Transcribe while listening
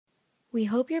We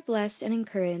hope you're blessed and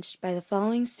encouraged by the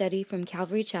following study from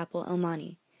Calvary Chapel, El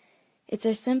Monte. It's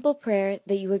our simple prayer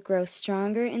that you would grow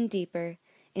stronger and deeper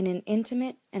in an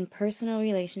intimate and personal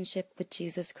relationship with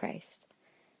Jesus Christ.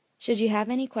 Should you have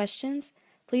any questions,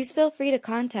 please feel free to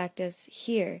contact us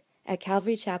here at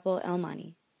Calvary Chapel, El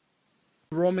Monte.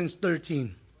 Romans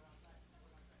 13.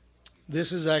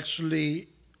 This is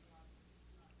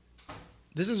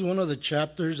one of the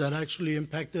chapters that actually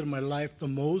impacted my life the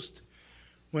most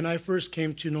when I first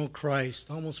came to know Christ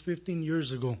almost 15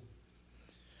 years ago.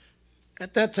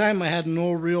 At that time, I had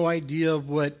no real idea of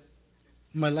what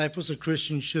my life as a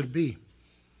Christian should be.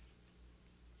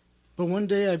 But one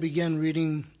day I began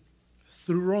reading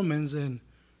through Romans, and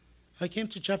I came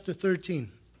to chapter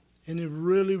 13, and it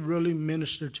really, really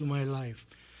ministered to my life.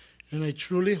 And I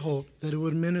truly hope that it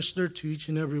would minister to each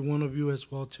and every one of you as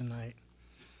well tonight.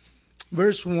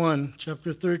 Verse 1,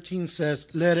 chapter 13 says,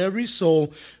 "Let every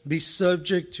soul be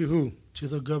subject to who? To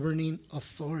the governing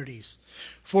authorities.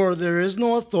 For there is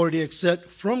no authority except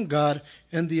from God,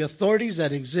 and the authorities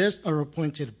that exist are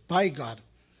appointed by God."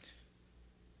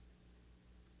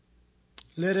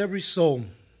 Let every soul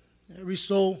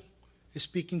is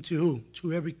speaking to who?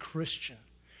 To every Christian.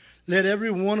 Let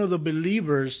every one of the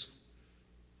believers,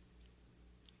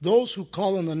 those who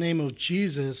call on the name of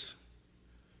Jesus,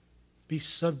 be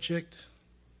subject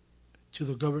to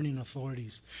the governing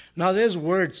authorities. Now, this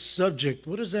word subject,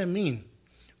 what does that mean?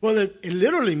 Well, it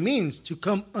literally means to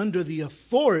come under the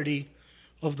authority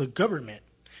of the government.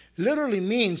 It literally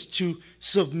means to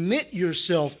submit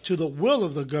yourself to the will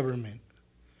of the government,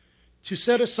 to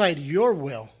set aside your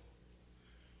will,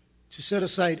 to set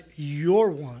aside your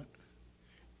want,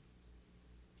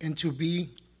 and to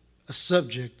be a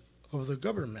subject of the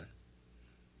government.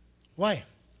 Why?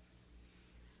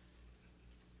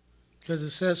 Because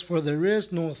it says, "For there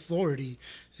is no authority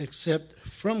except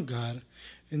from God,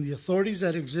 and the authorities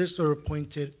that exist are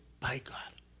appointed by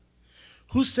God."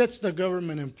 Who sets the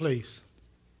government in place?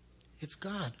 It's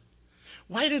God.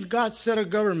 Why did God set a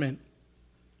government?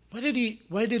 Why did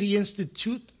he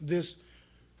institute this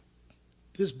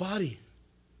body?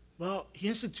 Well, he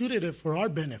instituted it for our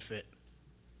benefit.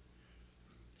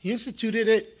 He instituted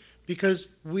it because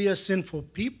we as sinful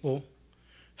people,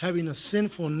 having a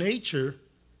sinful nature,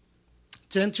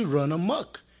 tend to run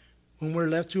amok when we're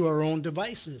left to our own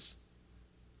devices.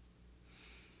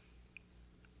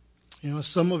 You know,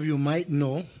 some of you might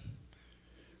know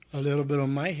a little bit of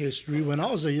my history. When I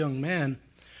was a young man,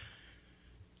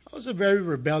 I was a very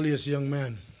rebellious young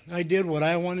man. I did what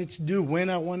I wanted to do when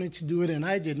I wanted to do it, and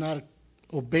I did not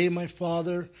obey my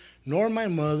father nor my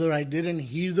mother. I didn't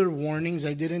heed their warnings.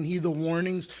 I didn't heed the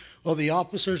warnings of the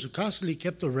officers who constantly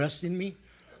kept arresting me.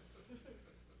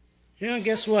 You know,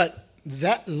 guess what?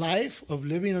 That life of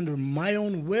living under my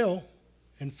own will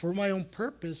and for my own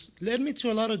purpose led me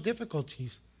to a lot of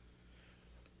difficulties.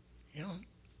 You know,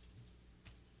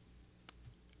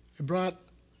 it brought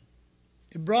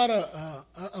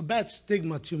a bad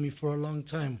stigma to me for a long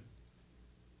time.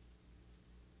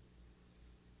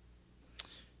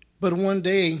 But one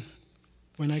day,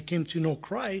 when I came to know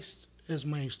Christ as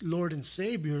my Lord and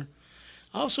Savior,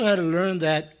 I also had to learn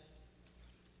that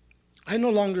I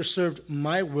no longer served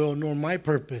my will nor my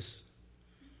purpose.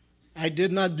 I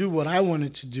did not do what I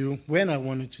wanted to do when I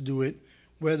wanted to do it,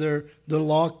 whether the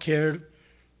law cared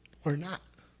or not.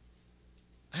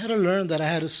 I had to learn that I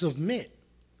had to submit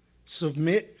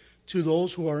to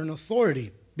those who are in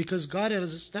authority, because God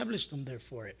has established them there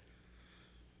for it.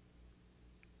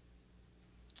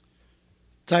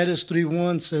 Titus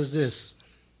 3:1 says this,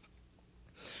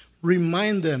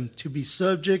 "Remind them to be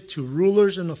subject to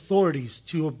rulers and authorities,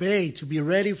 to obey, to be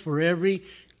ready for every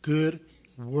good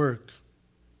work."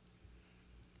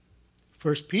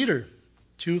 1 Peter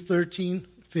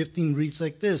 2:13-15 reads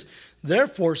like this,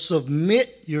 "Therefore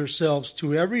submit yourselves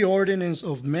to every ordinance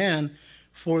of man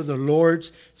for the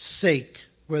Lord's sake,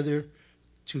 whether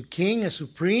to king as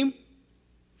supreme,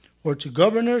 or to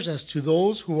governors as to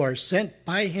those who are sent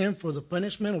by him for the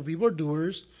punishment of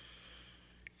evildoers,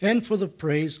 and for the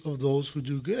praise of those who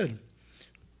do good."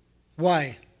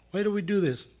 Why? Why do we do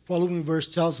this? Following verse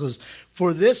tells us,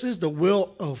 "For this is the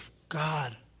will of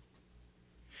God."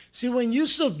 See, when you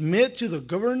submit to the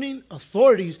governing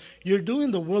authorities, you're doing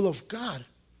the will of God.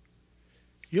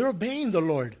 You're obeying the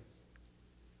Lord.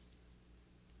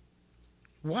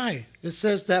 Why? It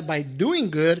says that by doing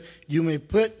good, you may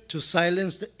put to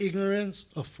silence the ignorance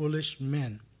of foolish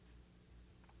men.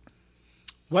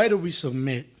 Why do we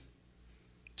submit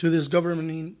to this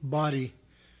governing body?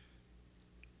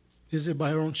 Is it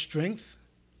by our own strength?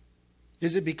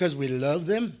 Is it because we love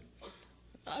them?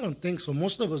 I don't think so.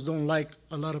 Most of us don't like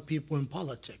a lot of people in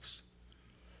politics.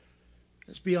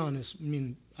 Let's be honest. I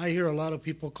mean, I hear a lot of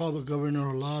people call the governor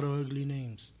a lot of ugly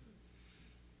names.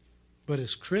 But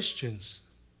as Christians,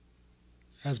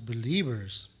 as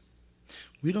believers,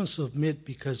 we don't submit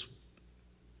because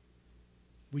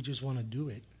we just want to do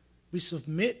it. We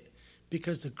submit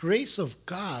because the grace of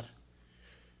God,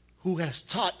 who has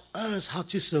taught us how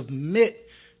to submit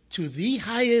to the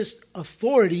highest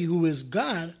authority, who is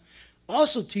God,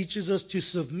 also teaches us to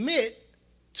submit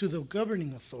to the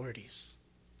governing authorities.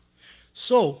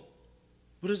 So,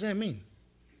 what does that mean?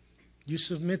 You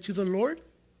submit to the Lord?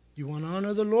 You want to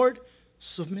honor the Lord?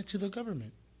 Submit to the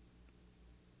government.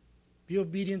 Be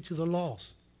obedient to the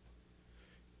laws.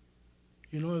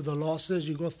 You know, if the law says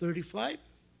you go 35,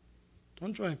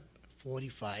 don't drive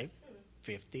 45,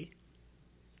 50.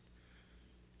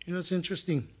 You know, it's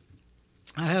interesting.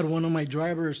 I had one of my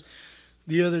drivers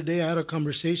the other day. I had a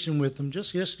conversation with him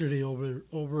just yesterday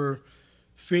over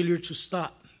failure to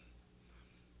stop.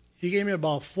 He gave me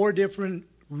about 4 different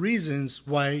reasons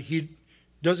why he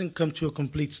doesn't come to a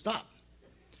complete stop.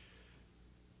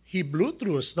 He blew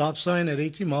through a stop sign at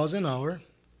 18 miles an hour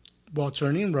while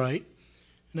turning right,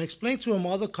 and I explained to him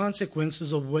all the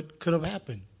consequences of what could have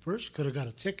happened. First, could have got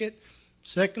a ticket.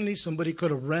 Secondly, somebody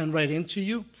could have ran right into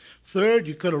you. Third,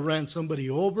 you could have ran somebody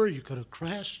over. You could have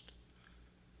crashed.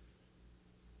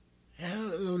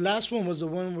 And the last one was the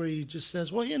one where he just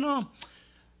says, well, you know,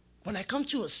 when I come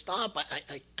to a stop,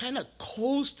 I kind of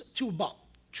coast to about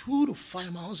 2 to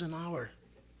 5 miles an hour.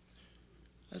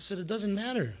 I said, it doesn't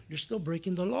matter. You're still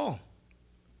breaking the law.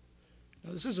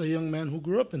 Now, this is a young man who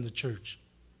grew up in the church.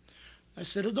 I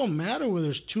said, it don't matter whether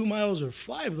it's 2 miles or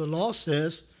 5. The law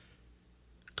says,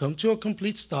 come to a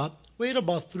complete stop, wait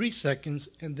about 3 seconds,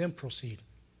 and then proceed.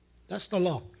 That's the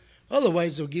law.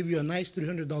 Otherwise, they'll give you a nice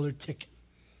 $300 ticket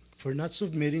for not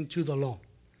submitting to the law.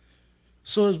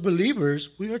 So as believers,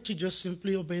 we are to just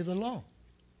simply obey the law.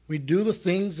 We do the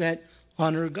things that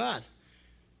honor God.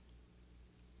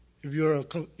 If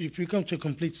you come to a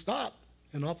complete stop,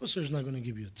 an officer is not going to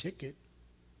give you a ticket,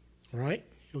 right?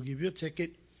 He'll give you a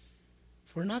ticket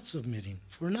for not submitting,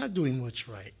 for not doing what's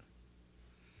right.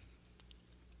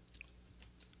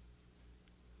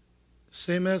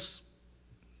 Same as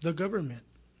the government.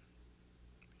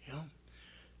 You know?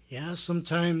 Yeah,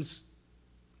 sometimes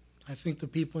I think the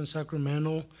people in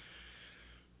Sacramento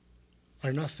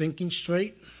are not thinking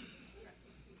straight.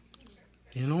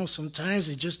 You know, sometimes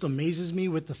it just amazes me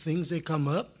with the things they come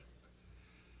up.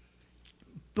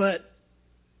 But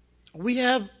we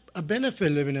have a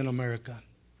benefit living in America.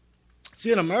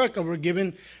 See, in America, we're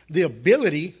given the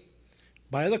ability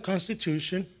by the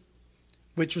Constitution,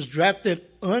 which was drafted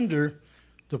under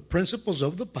the principles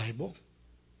of the Bible,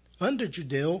 under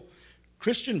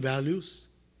Judeo-Christian values,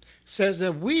 says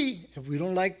that we, if we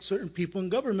don't like certain people in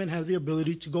government, have the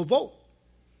ability to go vote.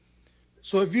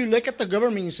 So if you look at the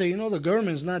government and say, you know, the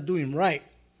government's not doing right,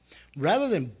 rather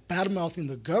than bad-mouthing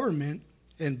the government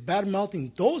and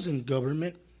bad-mouthing those in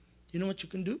government, you know what you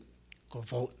can do? Go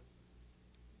vote.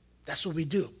 That's what we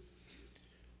do.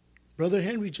 Brother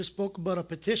Henry just spoke about a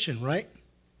petition, right?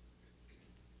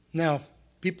 Now,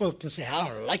 people can say, I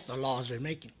don't like the laws they're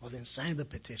making. Well, then sign the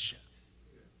petition.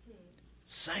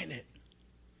 Sign it.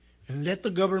 And let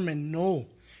the government know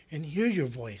and hear your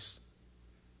voice.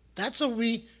 That's how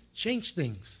we change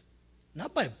things.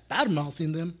 Not by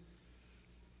bad-mouthing them,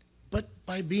 but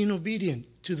by being obedient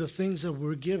to the things that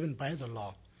we're given by the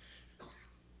law.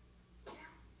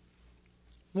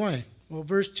 Why? Well,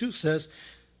 verse 2 says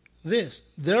this,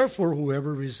 therefore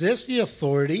whoever resists the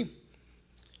authority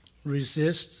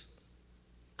resists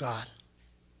God.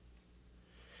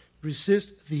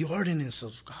 Resist the ordinance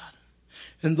of God.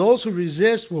 And those who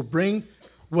resist will bring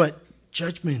what?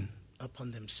 Judgment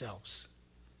upon themselves.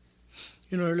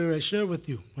 You know, earlier I shared with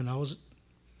you, when I was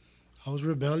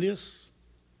rebellious,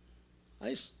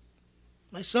 I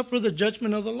suffered the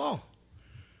judgment of the law.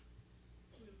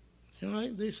 You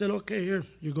know, they said, okay, here,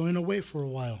 you're going away for a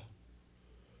while.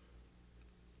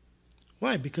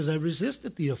 Why? Because I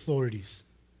resisted the authorities.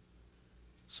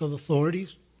 So the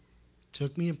authorities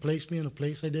took me and placed me in a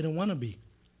place I didn't want to be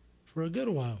for a good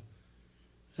while.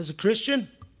 As a Christian,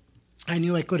 I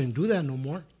knew I couldn't do that no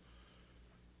more.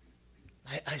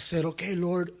 I said, okay,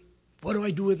 Lord, what do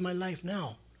I do with my life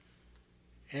now?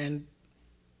 And,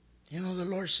 you know, the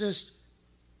Lord says,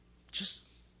 just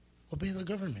obey the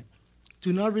government.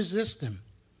 Do not resist them.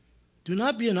 Do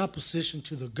not be in opposition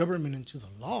to the government and to the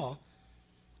law,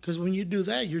 because when you do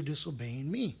that, you're disobeying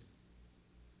me.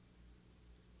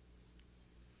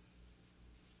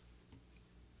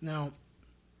 Now,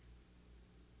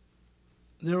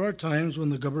 there are times when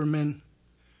the government,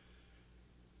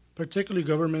 particularly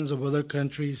governments of other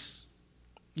countries,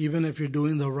 even if you're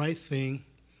doing the right thing,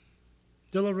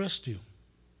 they'll arrest you.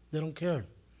 They don't care.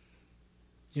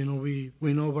 You know, we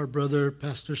know of our brother,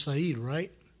 Pastor Saeed,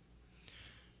 right?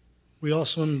 We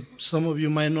also, some of you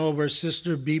might know of our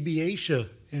sister, Bibi Aisha,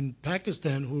 in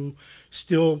Pakistan, who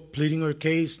still pleading her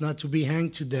case not to be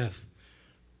hanged to death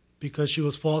because she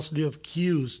was falsely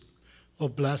accused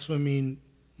of blaspheming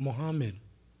Muhammad.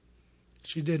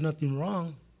 She did nothing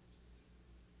wrong.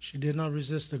 She did not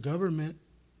resist the government,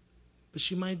 but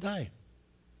she might die.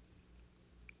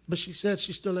 But she said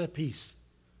she's still at peace.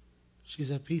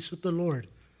 She's at peace with the Lord.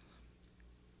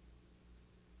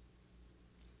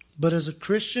 But as a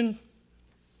Christian,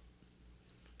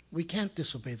 we can't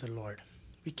disobey the Lord.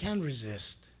 We can't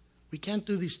resist. We can't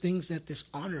do these things that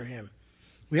dishonor Him.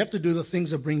 We have to do the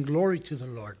things that bring glory to the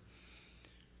Lord.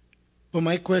 But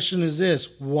my question is this: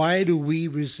 why do we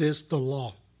resist the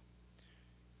law?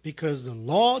 Because the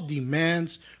law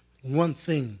demands one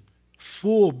thing: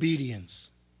 full obedience.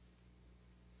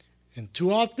 And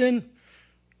too often,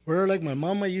 we're like my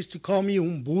mama used to call me,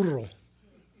 un burro,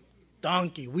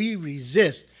 donkey. We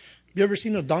resist. You ever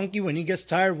seen a donkey when he gets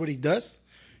tired, what he does?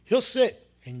 He'll sit,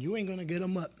 and you ain't going to get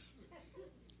him up.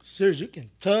 Seriously, you can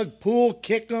tug, pull,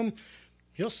 kick him.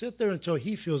 He'll sit there until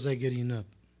he feels like getting up.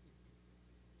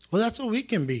 Well, that's what we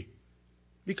can be.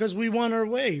 Because we want our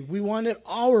way. We want it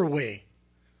our way.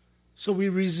 So we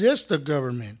resist the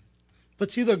government.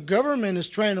 But see, the government is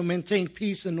trying to maintain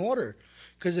peace and order.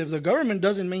 Because if the government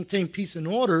doesn't maintain peace and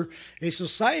order, a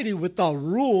society without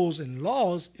rules and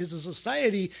laws is a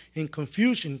society in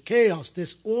confusion, chaos,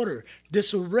 disorder,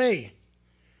 disarray.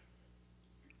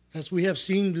 As we have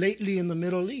seen lately in the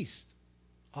Middle East.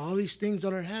 All these things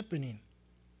that are happening.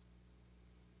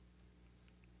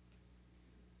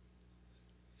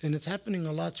 And it's happening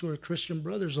a lot to our Christian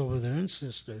brothers over there and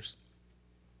sisters.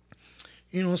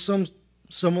 You know, some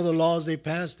of the laws they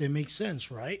pass, they make sense,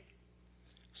 right?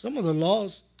 Some of the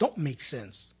laws don't make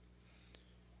sense.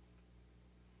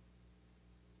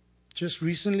 Just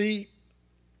recently,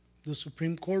 the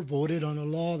Supreme Court voted on a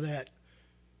law that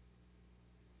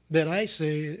I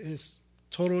say is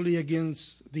totally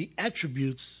against the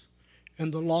attributes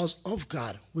and the laws of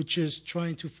God, which is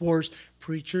trying to force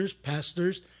preachers,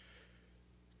 pastors,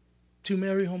 to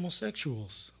marry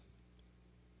homosexuals.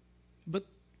 But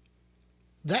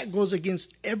that goes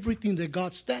against everything that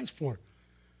God stands for.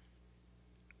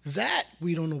 That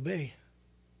we don't obey.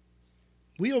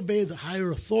 We obey the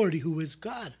higher authority, who is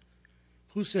God,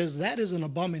 who says that is an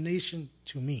abomination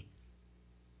to me.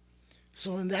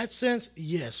 So in that sense,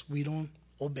 yes, we don't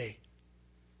obey.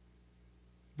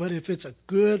 But if it's a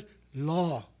good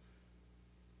law,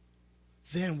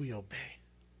 then we obey.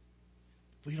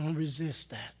 We don't resist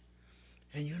that.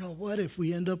 And you know what? If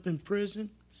we end up in prison,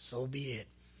 so be it.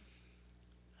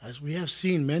 As we have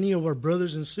seen, many of our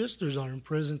brothers and sisters are in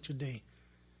prison today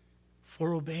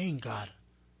for obeying God.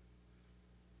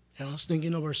 And I was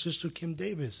thinking of our sister Kim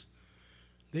Davis.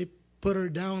 They put her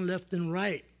down left and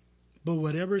right. But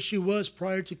whatever she was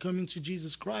prior to coming to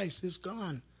Jesus Christ is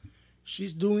gone.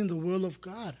 She's doing the will of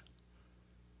God.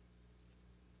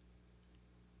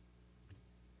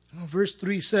 Verse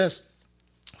 3 says,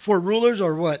 "For rulers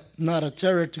are what? Not a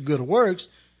terror to good works,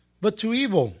 but to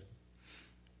evil.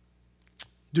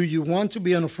 Do you want to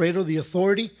be unafraid of the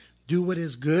authority? Do what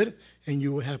is good, and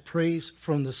you will have praise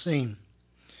from the same.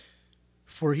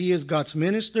 For he is God's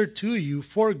minister to you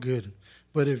for good.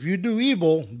 But if you do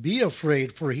evil, be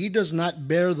afraid, for he does not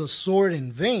bear the sword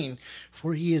in vain,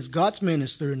 for he is God's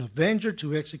minister, an avenger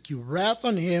to execute wrath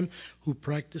on him who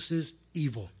practices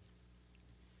evil."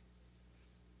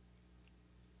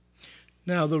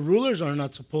 Now, the rulers are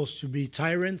not supposed to be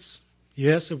tyrants.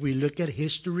 Yes, if we look at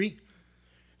history,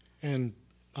 and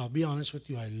I'll be honest with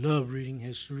you, I love reading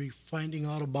history, finding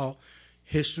out about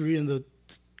history and the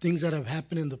things that have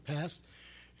happened in the past.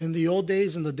 In the old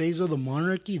days, in the days of the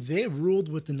monarchy, they ruled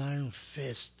with an iron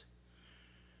fist.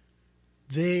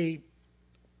 They,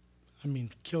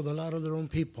 killed a lot of their own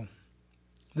people.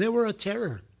 They were a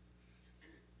terror.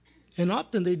 And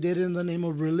often they did it in the name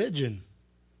of religion.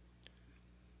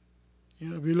 You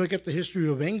know, if you look at the history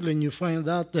of England, you find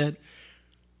out that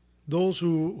those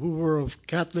who were of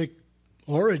Catholic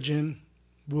origin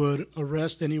would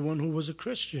arrest anyone who was a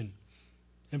Christian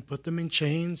and put them in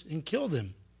chains and kill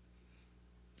them,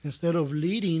 instead of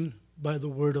leading by the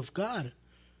word of God.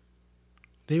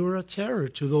 They were a terror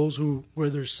to those who were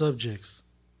their subjects.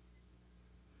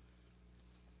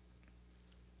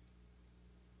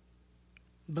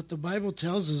 But the Bible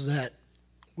tells us that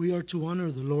we are to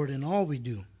honor the Lord in all we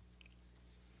do.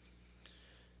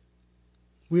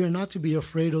 We are not to be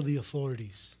afraid of the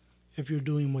authorities if you're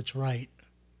doing what's right.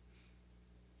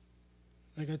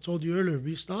 like I told you earlier, if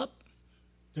you stop,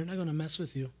 they're not going to mess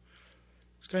with you.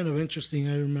 It's kind of interesting.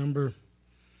 I remember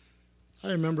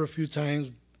a few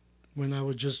times when I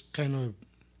would just kind of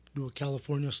do a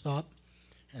California stop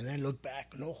and then look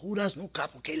back. No Judas, no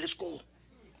cop. Okay, let's go.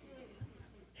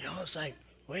 It's like,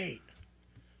 wait.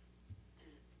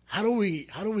 How do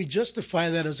we justify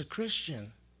that as a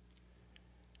Christian?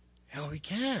 We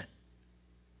can't.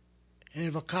 And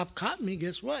if a cop caught me,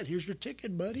 guess what? Here's your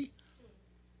ticket, buddy.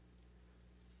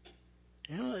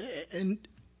 And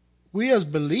we as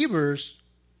believers,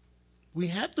 we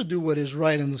have to do what is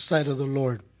right in the sight of the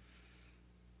Lord.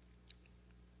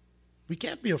 We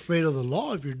can't be afraid of the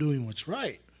law if you're doing what's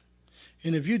right.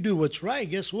 And if you do what's right,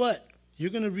 guess what? You're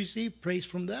going to receive praise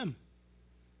from them.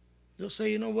 They'll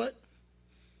say, you know what?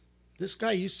 This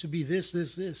guy used to be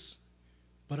this.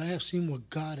 But I have seen what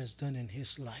God has done in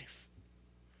his life.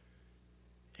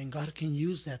 And God can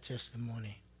use that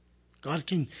testimony. God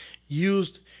can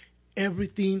use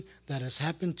everything that has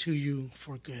happened to you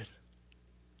for good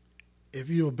if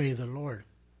you obey the Lord.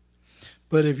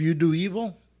 But if you do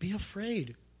evil, be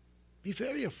afraid. Be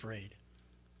very afraid.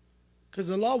 Because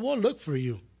the law will look for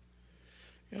you.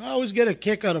 I always get a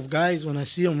kick out of guys when I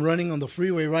see them running on the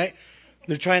freeway, right?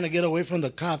 They're trying to get away from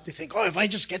the cop. They think, if I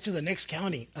just get to the next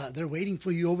county, they're waiting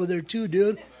for you over there too,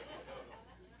 dude.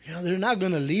 They're not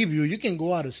going to leave you. You can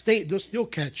go out of state. They'll still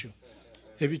catch you.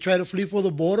 If you try to flee for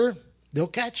the border, they'll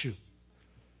catch you.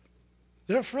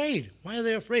 They're afraid. Why are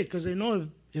they afraid? Because they know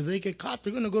if they get caught,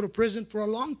 they're going to go to prison for a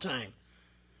long time.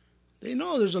 They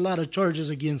know there's a lot of charges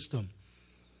against them.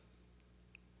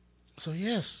 So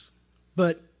yes,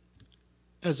 but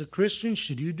as a Christian,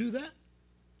 should you do that?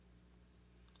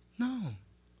 No.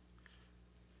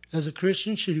 As a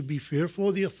Christian, should you be fearful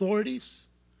of the authorities?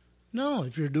 No,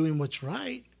 if you're doing what's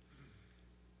right.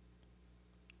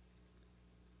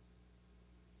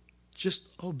 Just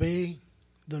obey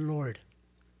the Lord.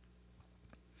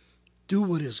 Do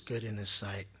what is good in His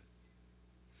sight.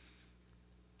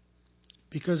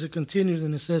 Because it continues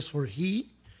and it says, for He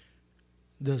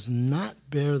does not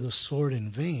bear the sword in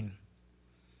vain.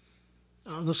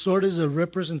 Now, the sword is a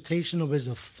representation of His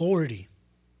authority.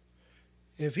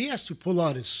 If He has to pull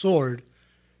out His sword,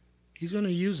 He's going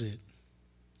to use it.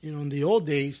 In the old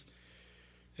days,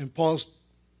 and Paul's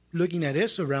looking at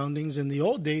his surroundings, in the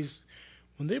old days,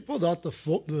 when they pulled out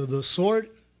the sword,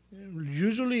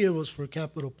 usually it was for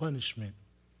capital punishment.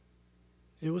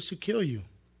 It was to kill you.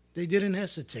 They didn't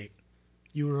hesitate.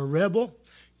 You were a rebel.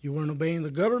 You weren't obeying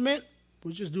the government.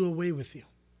 We'll just do away with you.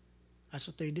 That's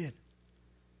what they did.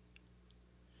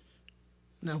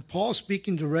 Now, Paul's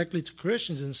speaking directly to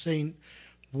Christians and saying,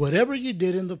 whatever you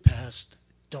did in the past,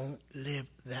 don't live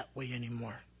that way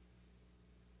anymore.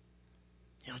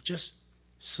 Just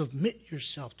submit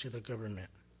yourself to the government.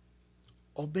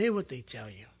 Obey what they tell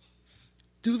you.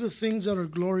 Do the things that are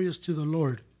glorious to the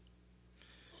Lord.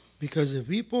 Because if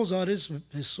He pulls out his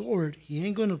sword, He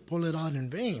ain't going to pull it out in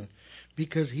vain.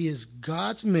 Because He is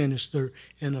God's minister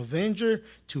and avenger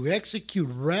to execute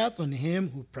wrath on him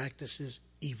who practices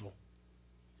evil.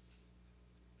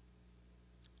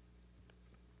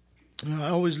 I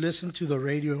always listen to the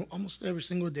radio almost every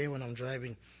single day when I'm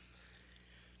driving.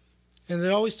 And they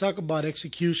always talk about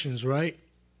executions, right?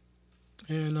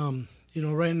 And,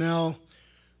 right now,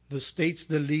 the states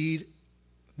that lead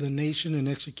the nation in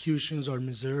executions are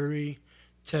Missouri,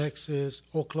 Texas,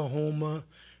 Oklahoma,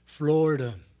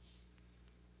 Florida.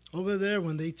 Over there,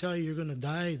 when they tell you you're going to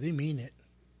die, they mean it.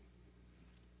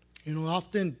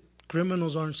 Often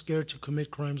criminals aren't scared to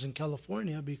commit crimes in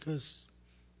California because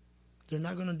they're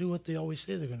not going to do what they always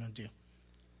say they're going to do.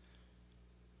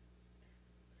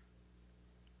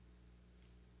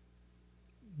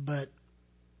 But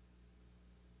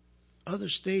other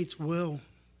states will.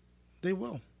 They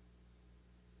will.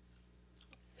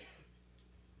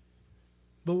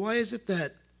 But why is it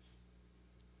that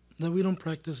we don't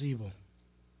practice evil?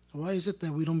 Why is it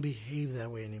that we don't behave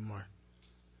that way anymore?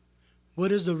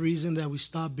 What is the reason that we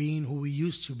stop being who we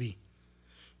used to be?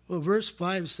 Well, verse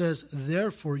 5 says,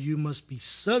 therefore you must be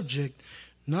subject,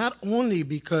 not only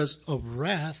because of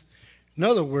wrath. In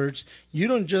other words, you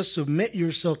don't just submit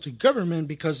yourself to government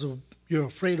because you're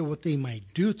afraid of what they might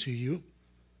do to you,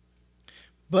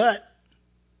 but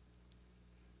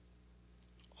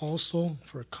also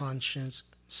for conscience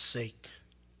sake.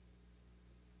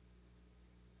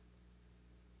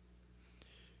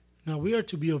 Now, we are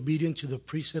to be obedient to the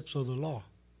precepts of the law.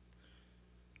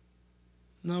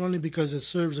 Not only because it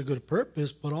serves a good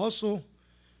purpose, but also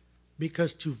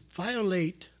because to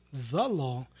violate the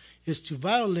law is to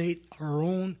violate our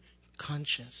own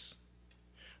conscience.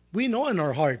 We know in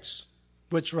our hearts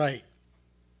what's right.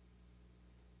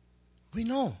 We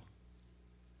know.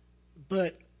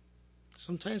 But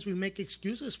sometimes we make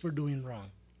excuses for doing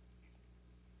wrong.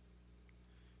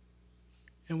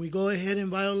 And we go ahead and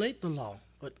violate the law.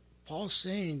 But Paul's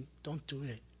saying, don't do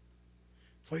it.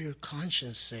 For your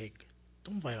conscience sake,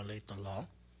 don't violate the law.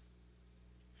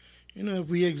 You know, if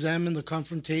we examine the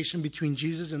confrontation between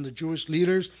Jesus and the Jewish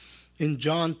leaders in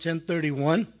John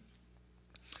 10:31,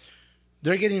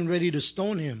 they're getting ready to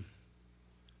stone him.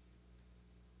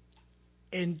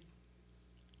 And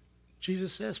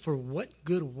Jesus says, for what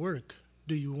good work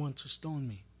do you want to stone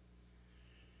me?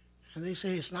 And they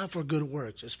say, it's not for good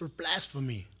works, it's for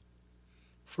blasphemy,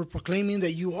 for proclaiming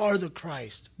that you are the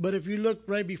Christ. But if you look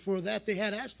right before that, they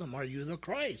had asked him, are you the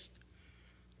Christ?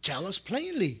 Tell us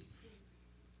plainly.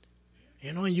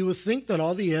 You know, and you would think that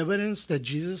all the evidence that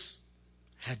Jesus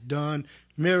had done,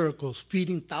 miracles,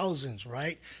 feeding thousands,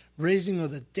 right? Raising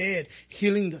of the dead,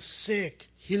 healing the sick,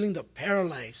 healing the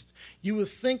paralyzed. You would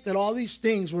think that all these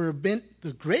things were been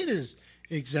the greatest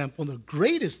example, the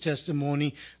greatest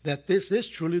testimony that this is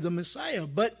truly the Messiah.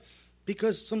 But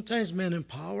because sometimes men in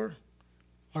power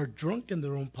are drunk in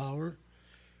their own power,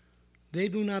 they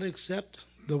do not accept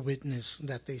the witness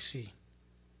that they see.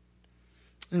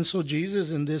 And so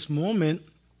Jesus, in this moment,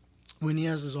 when he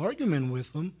has his argument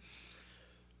with them,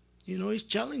 you know, he's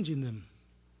challenging them.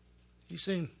 He's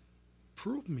saying,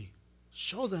 prove me.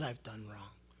 Show that I've done wrong.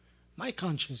 My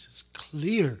conscience is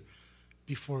clear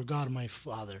before God my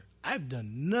Father. I've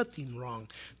done nothing wrong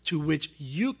to which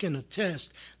you can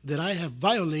attest that I have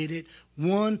violated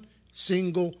one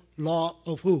single law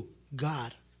of who?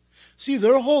 God. See,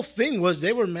 their whole thing was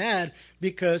they were mad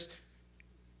because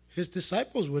his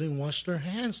disciples wouldn't wash their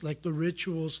hands like the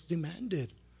rituals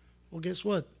demanded. Well, guess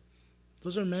what?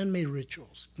 Those are man-made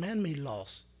rituals, man-made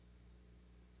laws.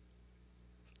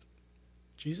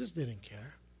 Jesus didn't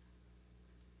care.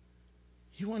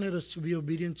 He wanted us to be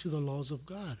obedient to the laws of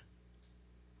God,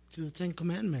 to the Ten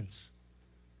Commandments.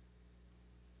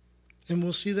 And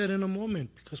we'll see that in a moment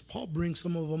because Paul brings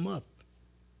some of them up.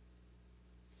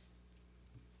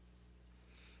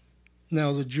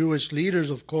 Now, the Jewish leaders,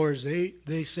 of course,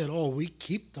 they said, oh, we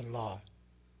keep the law.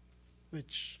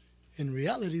 Which, in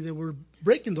reality, they were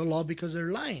breaking the law because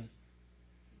they're lying.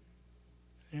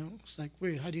 You know, it's like,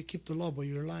 wait, how do you keep the law? But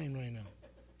you're lying right now.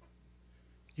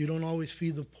 You don't always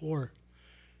feed the poor.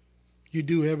 You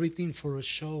do everything for a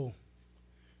show.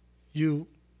 You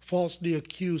falsely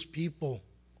accuse people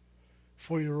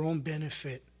for your own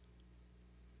benefit.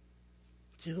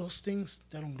 See, those things,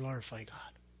 they don't glorify God.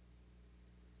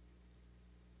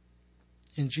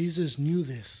 And Jesus knew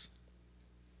this.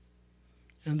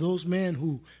 And those men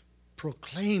who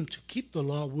proclaim to keep the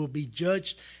law will be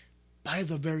judged by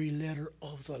the very letter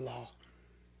of the law.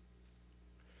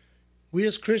 We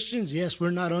as Christians, yes,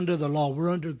 we're not under the law.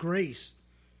 We're under grace.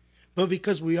 But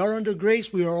because we are under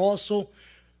grace, we are also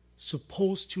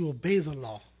supposed to obey the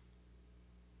law.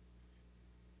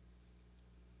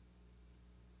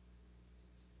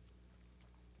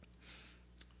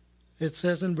 It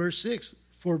says in verse 6,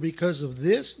 for because of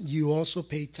this, you also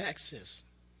pay taxes.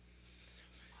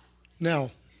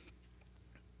 Now,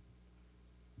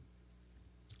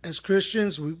 as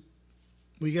Christians,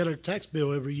 we get our tax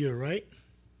bill every year, right?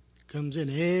 Comes in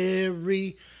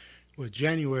every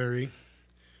January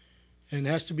and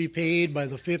has to be paid by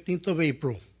the 15th of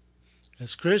April.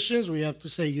 As Christians, we have to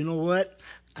say, you know what?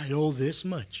 I owe this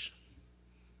much.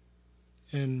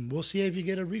 And we'll see if you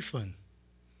get a refund.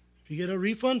 If you get a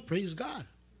refund, praise God.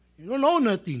 You don't owe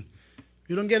nothing.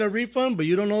 You don't get a refund, but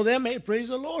you don't owe them, hey, praise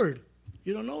the Lord.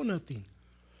 You don't owe nothing.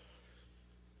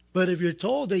 But if you're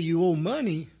told that you owe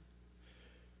money,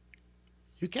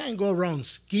 you can't go around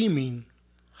scheming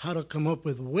how to come up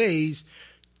with ways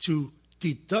to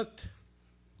deduct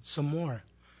some more.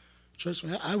 Trust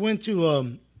me, I went to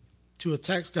a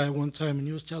tax guy one time, and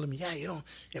he was telling me, yeah, you know,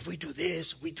 if we do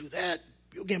this, if we do that,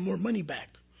 you'll get more money back.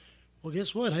 Well,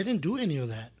 guess what? I didn't do any of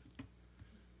that.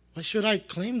 Why should I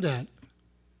claim that?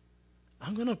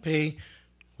 I'm going to pay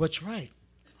what's right.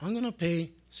 I'm going to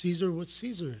pay Caesar what's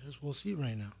Caesar, as we'll see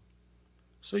right now.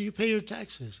 So you pay your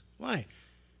taxes. Why?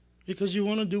 Because you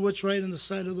want to do what's right in the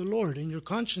sight of the Lord, and your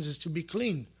conscience is to be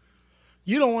clean.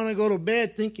 You don't want to go to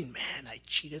bed thinking, man, I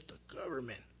cheated the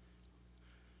government.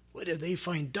 What if they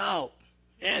find out?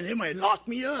 Man, they might lock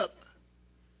me up.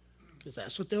 Because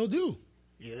that's what they'll do.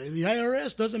 Yeah, the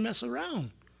IRS doesn't mess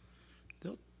around.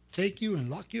 They'll take you and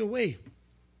lock you away.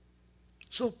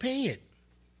 So pay it.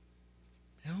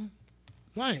 You know?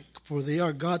 Why? For they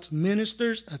are God's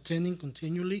ministers, attending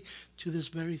continually to this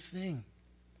very thing.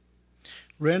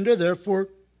 Render, therefore,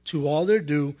 to all their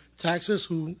due, taxes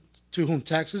to whom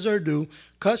taxes are due,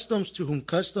 customs to whom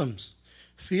customs,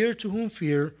 fear to whom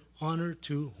fear, honor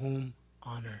to whom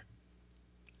honor.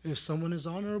 If someone is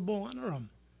honorable, honor them.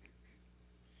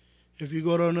 If you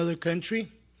go to another country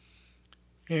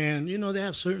and, they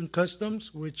have certain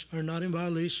customs which are not in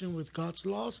violation with God's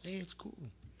laws, hey, it's cool.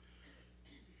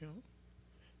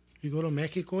 You go to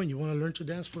Mexico and you want to learn to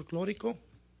dance folklorico,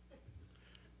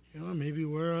 maybe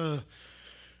wear one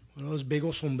of those big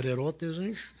old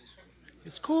sombrerotes.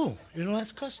 It's cool.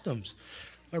 That's customs.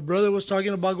 Our brother was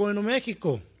talking about going to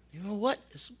Mexico. You know what?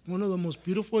 It's one of the most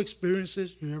beautiful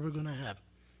experiences you're ever going to have.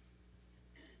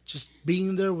 Just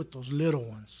being there with those little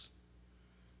ones.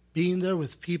 Being there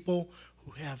with people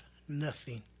who have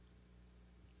nothing.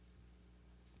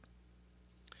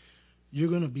 You're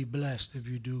going to be blessed if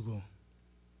you do go.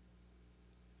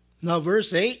 Now,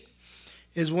 verse 8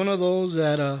 is one of those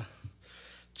that,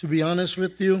 to be honest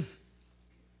with you,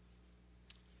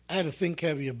 I had to think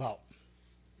heavy about.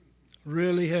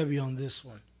 Really heavy on this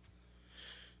one.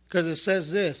 Because it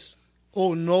says this,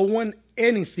 owe no one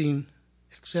anything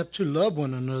except to love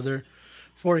one another,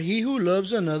 for he who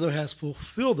loves another has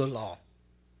fulfilled the law.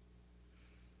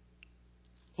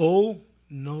 Owe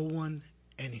no one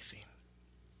anything.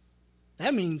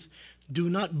 That means do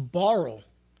not borrow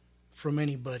from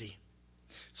anybody,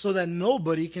 so that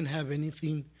nobody can have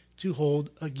anything to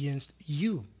hold against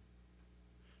you.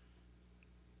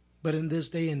 But in this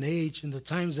day and age, in the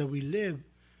times that we live,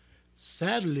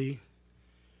 sadly,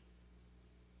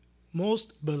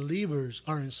 most believers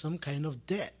are in some kind of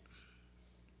debt.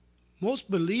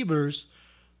 Most believers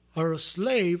are a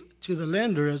slave to the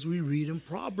lender, as we read in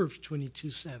Proverbs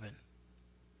 22:7.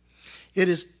 It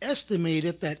is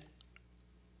estimated that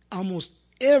almost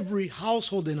every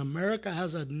household in America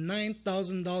has a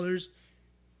 $9,000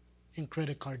 in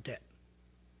credit card debt.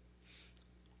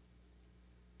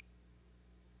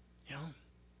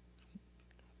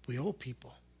 We owe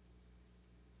people.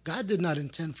 God did not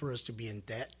intend for us to be in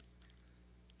debt.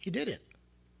 He didn't.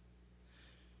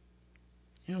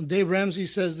 Dave Ramsey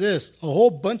says this, a whole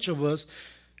bunch of us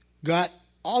got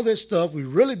all this stuff we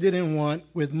really didn't want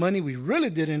with money we really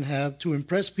didn't have to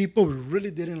impress people we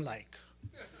really didn't like.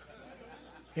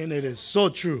 And it is so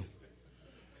true.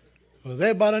 Well,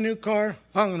 they bought a new car,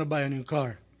 I'm going to buy a new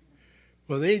car.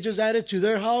 Well, they just added to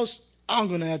their house, I'm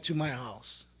going to add to my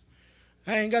house.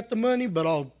 I ain't got the money, but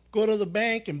I'll go to the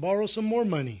bank and borrow some more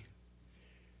money.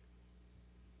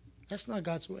 That's not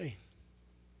God's way.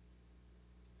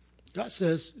 God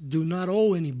says, do not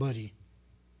owe anybody.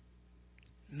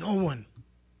 No one.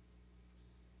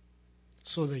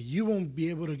 So that you won't be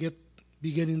able to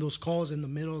be getting those calls in the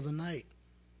middle of the night.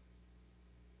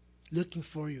 Looking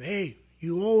for you. Hey,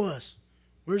 you owe us.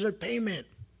 Where's our payment?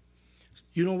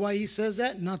 You know why he says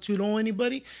that? Not to owe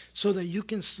anybody? So that you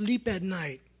can sleep at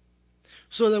night.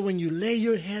 So that when you lay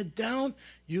your head down,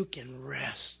 you can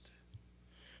rest.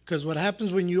 Because what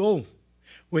happens when you owe?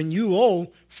 When you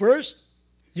owe, first,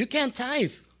 you can't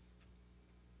tithe.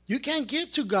 You can't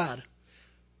give to God.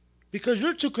 Because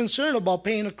you're too concerned about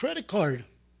paying a credit card.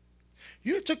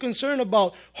 You're too concerned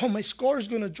about, my score is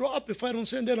going to drop if I don't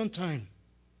send it on time.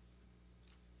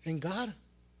 And God,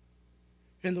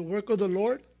 and the work of the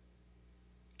Lord,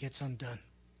 gets undone.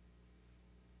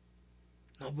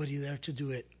 Nobody there to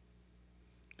do it.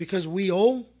 Because we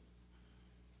owe,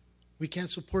 we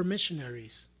can't support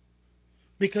missionaries.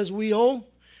 Because we owe,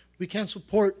 we can't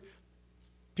support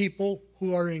people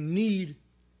who are in need,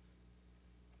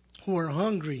 who are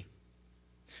hungry.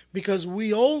 Because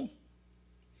we owe,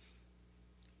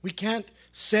 we can't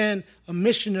send a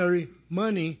missionary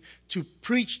money to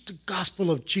preach the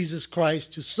gospel of Jesus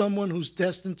Christ to someone who's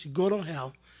destined to go to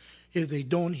hell if they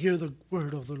don't hear the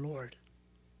word of the Lord.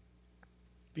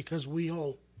 Because we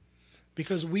owe.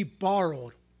 Because we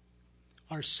borrowed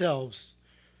ourselves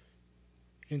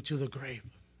into the grave.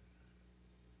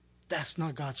 That's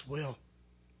not God's will.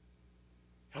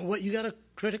 And what, you got a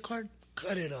credit card?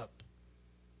 Cut it up.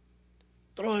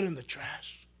 Throw it in the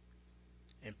trash.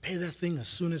 And pay that thing as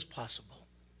soon as possible.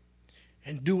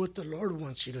 And do what the Lord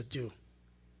wants you to do.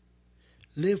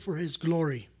 Live for His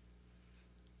glory.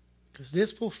 Because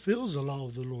this fulfills the law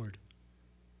of the Lord.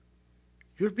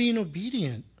 You're being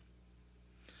obedient.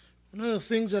 One of the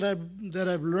things that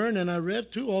I've learned and I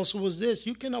read too also was this.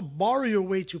 You cannot borrow your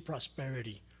way to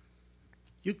prosperity.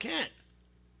 You can't.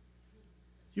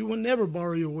 You will never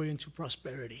borrow your way into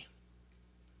prosperity.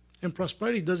 And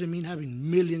prosperity doesn't mean having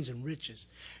millions and riches.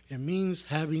 It means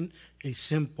having a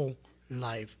simple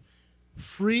life.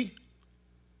 Free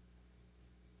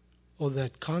of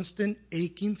that constant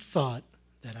aching thought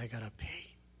that I gotta pay.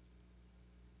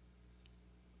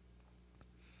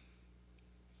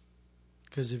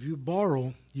 Because if you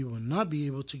borrow, you will not be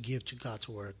able to give to God's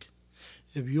work.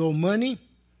 If you owe money,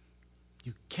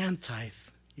 you can't tithe.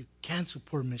 You can't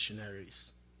support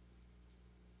missionaries.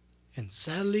 And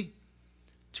sadly,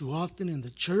 too often in the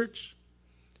church,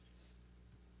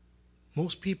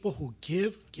 most people who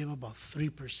give about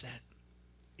 3%,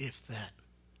 if that.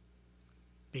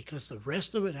 Because the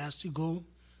rest of it has to go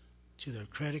to their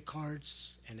credit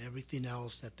cards and everything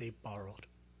else that they borrowed.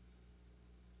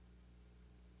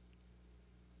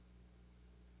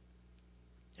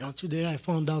 You know, today I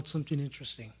found out something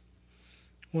interesting.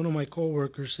 One of my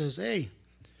coworkers says, "Hey,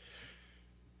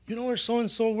 you know where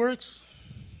so-and-so works?"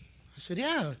 I said,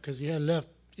 "Yeah," because he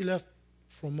left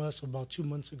from us about 2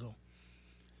 months ago.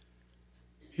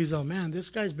 He's like, "Man, this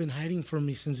guy's been hiding from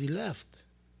me since he left.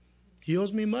 He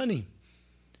owes me money."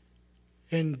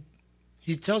 And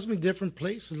he tells me different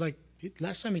places. Like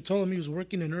last time he told me he was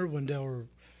working in Irwindale or,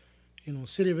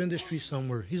 City of Industry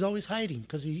somewhere. He's always hiding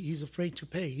because he's afraid to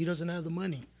pay. He doesn't have the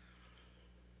money.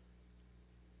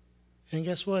 And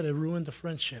guess what? It ruined the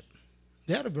friendship.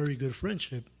 They had a very good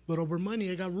friendship, but over money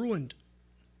it got ruined.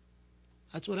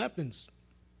 That's what happens.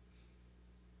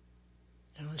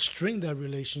 And it strained that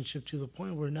relationship to the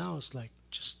point where now it's like,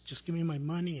 just give me my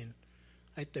money and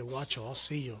I te watcho, I'll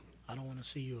see you. I don't want to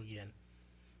see you again.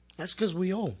 That's because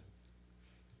we owe.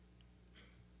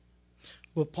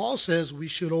 But Paul says we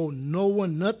should owe no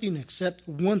one nothing except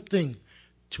one thing,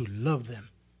 to love them.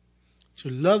 To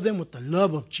love them with the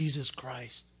love of Jesus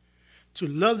Christ. To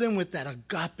love them with that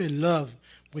agape love,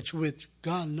 which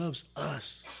God loves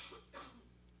us.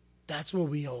 That's what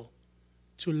we owe.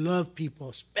 To love people,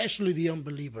 especially the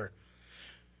unbeliever.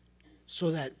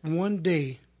 So that one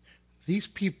day, these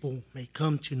people may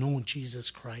come to know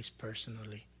Jesus Christ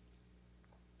personally.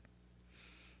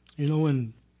 You know,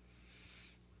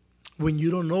 when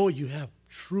you don't know, you have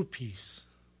true peace.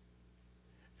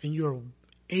 And you're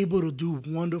able to do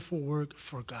wonderful work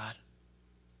for God.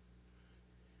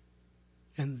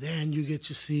 And then you get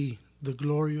to see the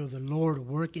glory of the Lord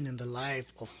working in the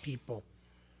life of people.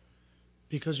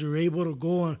 Because you're able to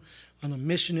go on a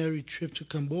missionary trip to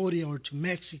Cambodia or to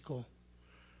Mexico.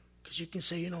 Because you can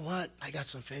say, you know what, I got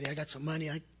some feria, I got some money,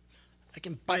 I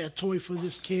can buy a toy for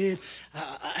this kid.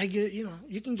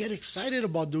 You can get excited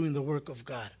about doing the work of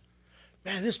God.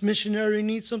 Man, this missionary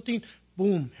needs something.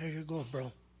 Boom, here you go,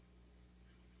 bro.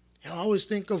 I always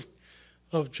think of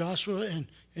Joshua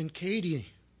and Katie,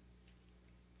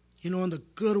 and the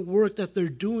good work that they're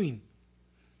doing.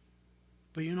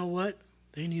 But you know what?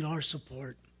 They need our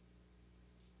support.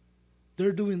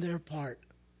 They're doing their part.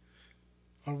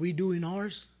 Are we doing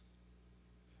ours?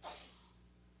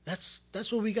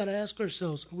 That's what we got to ask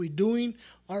ourselves. Are we doing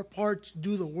our part to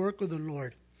do the work of the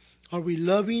Lord? Are we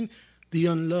loving the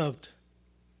unloved?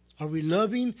 Are we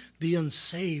loving the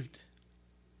unsaved?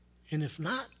 And if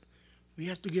not, we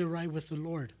have to get right with the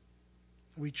Lord.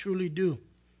 We truly do.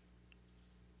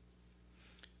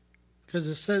 Because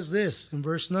it says this in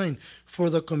verse 9, "For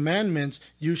the commandments,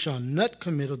 you shall not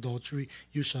commit adultery,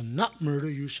 you shall not murder,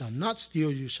 you shall not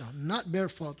steal, you shall not bear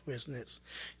false witness,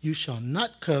 you shall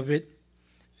not covet."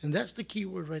 And that's the key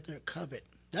word right there, covet.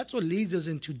 That's what leads us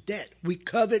into debt. We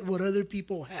covet what other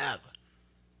people have.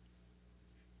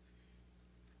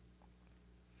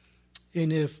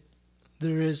 And if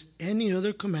there is any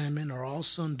other commandment are all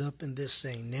summed up in this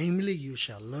saying, namely, you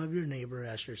shall love your neighbor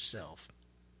as yourself.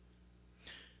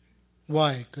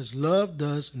 Why? Because love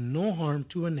does no harm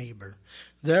to a neighbor.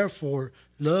 Therefore,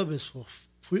 love is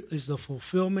the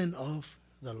fulfillment of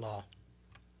the law.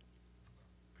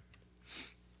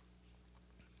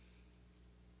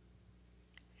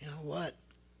 You know what?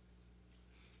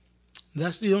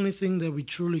 That's the only thing that we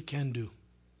truly can do,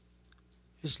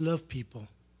 is love people.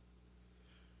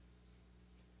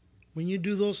 When you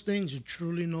do those things, you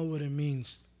truly know what it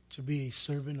means to be a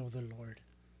servant of the Lord.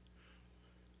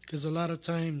 Because a lot of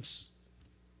times,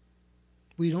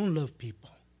 we don't love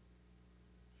people.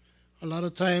 A lot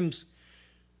of times,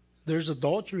 there's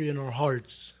adultery in our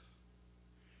hearts.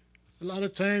 A lot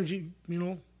of times,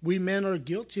 we men are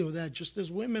guilty of that just as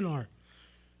women are.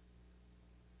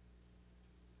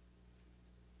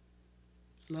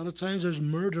 A lot of times, there's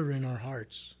murder in our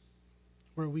hearts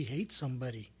where we hate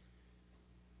somebody.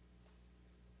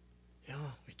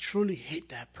 We truly hate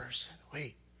that person.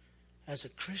 Wait, as a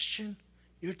Christian,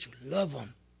 you're to love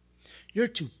them. You're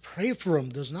to pray for them.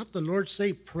 Does not the Lord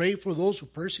say, pray for those who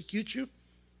persecute you?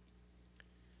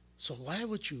 So why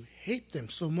would you hate them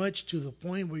so much to the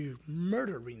point where you're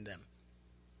murdering them?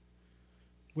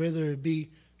 Whether it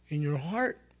be in your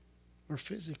heart or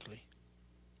physically.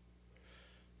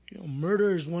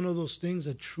 Murder is one of those things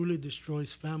that truly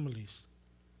destroys families.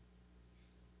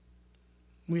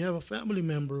 We have a family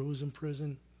member who's in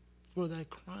prison for that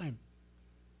crime.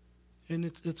 And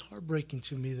it's heartbreaking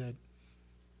to me that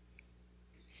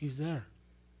he's there.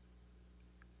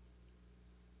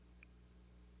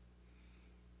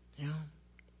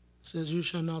 says you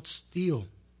shall not steal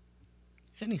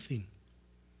anything.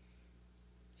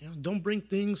 Don't bring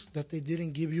things that they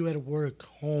didn't give you at work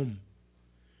home.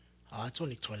 Oh, it's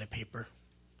only toilet paper.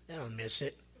 I don't miss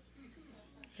it.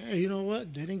 Hey, you know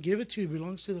what? They didn't give it to you. It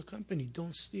belongs to the company.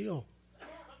 Don't steal.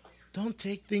 Don't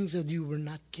take things that you were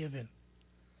not given.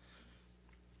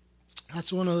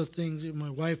 That's one of the things that my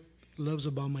wife loves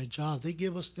about my job. They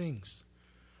give us things.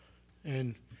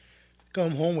 And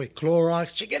come home with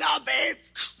Clorox. Check it out, babe.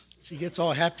 She gets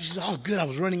all happy. She's all good. I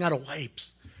was running out of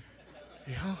wipes.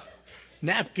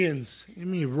 Napkins.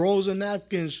 Rolls of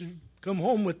napkins. She'd come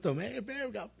home with them. Hey, babe,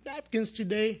 we got napkins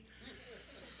today.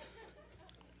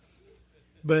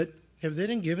 But if they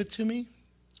didn't give it to me,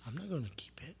 I'm not going to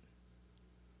keep it.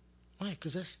 Why?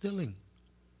 Because that's stealing.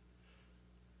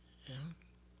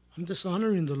 I'm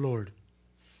dishonoring the Lord.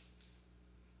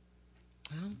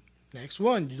 Next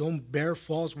one, you don't bear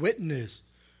false witness.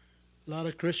 A lot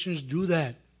of Christians do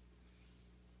that.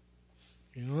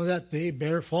 You know that they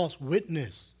bear false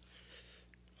witness.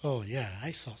 Oh, yeah,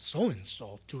 I saw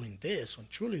so-and-so doing this when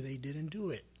truly they didn't do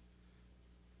it.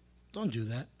 Don't do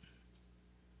that.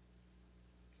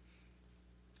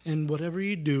 And whatever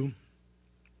you do,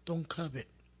 don't covet.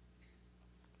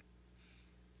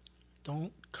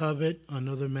 Don't covet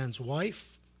another man's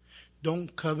wife.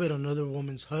 Don't covet another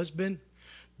woman's husband.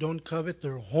 Don't covet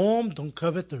their home. Don't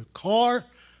covet their car.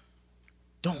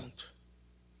 Don't.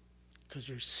 Because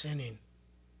you're sinning.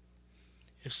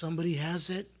 If somebody has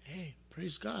it, hey,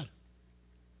 praise God.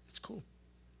 It's cool.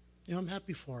 I'm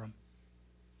happy for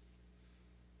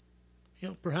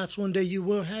them. Perhaps one day you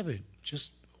will have it.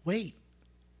 Just wait.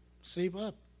 Save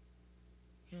up.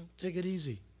 Take it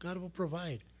easy. God will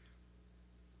provide.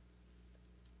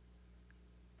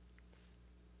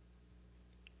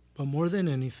 But more than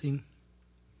anything,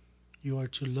 you are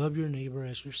to love your neighbor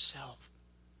as yourself.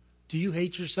 Do you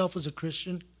hate yourself as a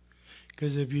Christian?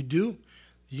 Because if you do,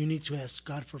 you need to ask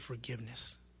God for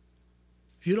forgiveness.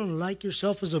 If you don't like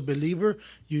yourself as a believer,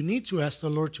 you need to ask the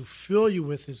Lord to fill you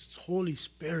with His Holy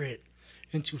Spirit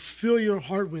and to fill your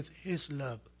heart with His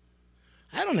love.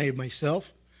 I don't hate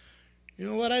myself. You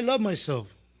know what? I love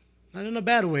myself. Not in a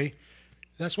bad way.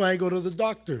 That's why I go to the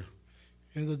doctor.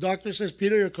 If the doctor says,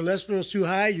 Peter, your cholesterol is too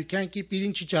high, you can't keep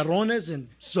eating chicharrones, and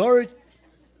sorry,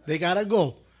 they got to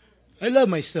go. I love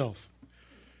myself.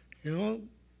 You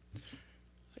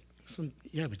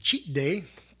have a cheat day,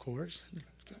 of course.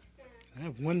 I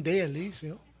have one day at least,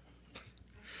 No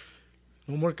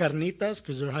more carnitas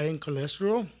because they're high in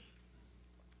cholesterol.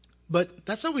 But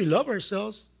that's how we love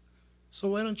ourselves. So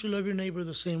why don't you love your neighbor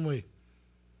the same way?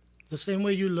 The same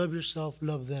way you love yourself,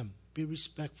 love them. Be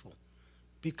respectful.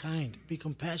 Be kind. Be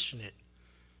compassionate.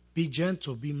 Be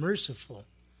gentle. Be merciful.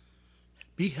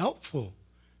 Be helpful.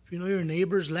 If you know your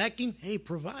neighbor's lacking, hey,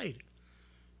 provide.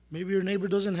 Maybe your neighbor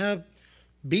doesn't have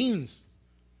beans.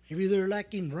 Maybe they're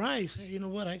lacking rice. Hey, you know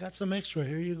what? I got some extra.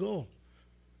 Here you go.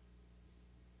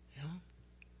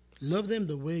 Love them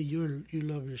the way you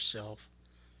love yourself.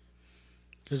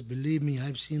 Because believe me,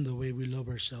 I've seen the way we love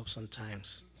ourselves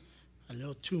sometimes. A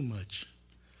little too much.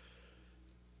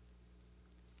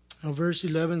 Now, verse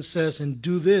 11 says, and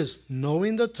do this,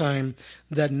 knowing the time,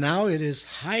 that now it is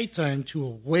high time to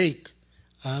awake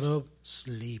out of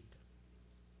sleep.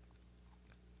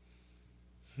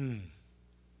 You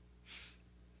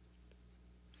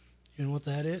know what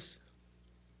that is?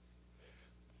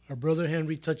 Our brother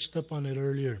Henry touched up on it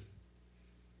earlier.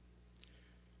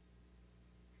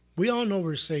 We all know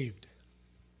we're saved,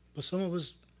 but some of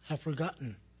us have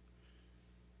forgotten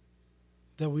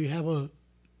that we have a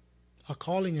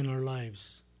calling in our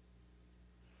lives.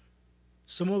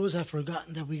 Some of us have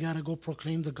forgotten that we got to go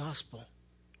proclaim the gospel.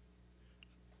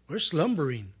 We're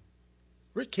slumbering.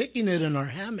 We're kicking it in our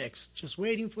hammocks, just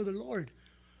waiting for the Lord,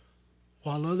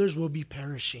 while others will be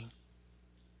perishing.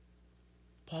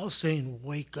 Paul's saying,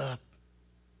 wake up.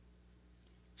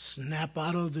 Snap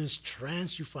out of this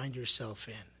trance you find yourself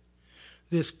in.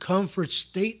 This comfort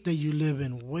state that you live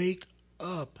in. Wake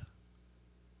up.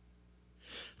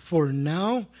 For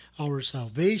now, our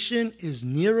salvation is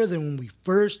nearer than when we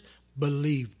first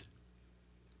believed.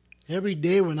 Every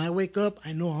day when I wake up,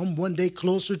 I know I'm one day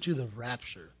closer to the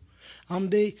rapture. I'm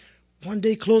one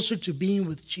day closer to being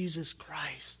with Jesus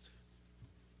Christ.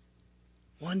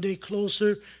 One day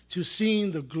closer to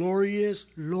seeing the glorious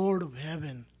Lord of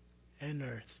heaven and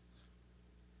earth.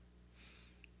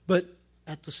 But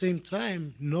at the same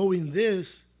time, knowing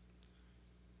this,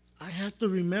 I have to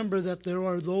remember that there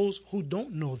are those who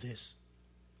don't know this.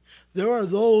 There are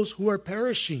those who are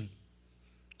perishing.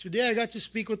 Today I got to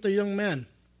speak with a young man.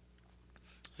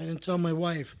 I didn't tell my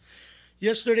wife.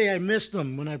 Yesterday I missed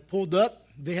them. When I pulled up,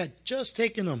 they had just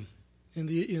taken him. in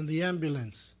the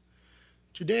ambulance.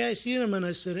 Today I seen him and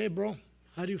I said, "Hey, bro,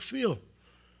 how do you feel?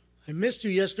 I missed you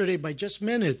yesterday by just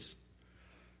minutes."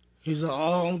 He's like,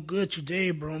 "Oh, I'm good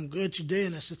today, bro. I'm good today."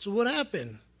 And I said, "So what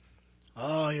happened?"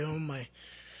 "Oh, I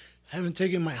haven't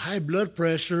taken my high blood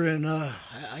pressure, and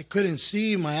I couldn't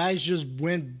see. My eyes just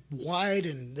went wide,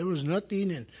 and there was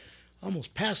nothing, and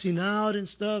almost passing out and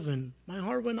stuff." And my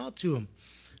heart went out to him.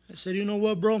 I said, "You know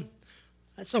what, bro?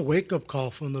 That's a wake-up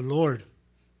call from the Lord.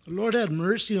 The Lord had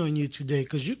mercy on you today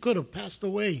because you could have passed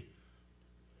away.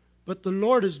 But the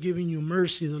Lord is giving you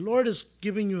mercy. The Lord is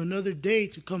giving you another day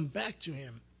to come back to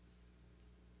Him."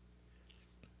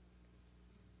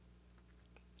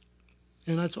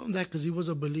 And I told him that because he was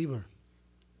a believer.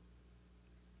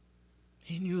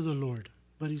 He knew the Lord,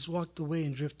 but he's walked away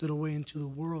and drifted away into the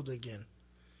world again.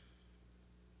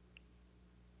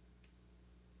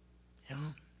 You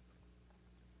know?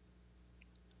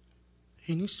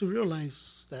 He needs to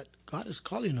realize that God is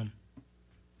calling him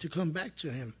to come back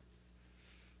to Him,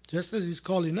 just as He's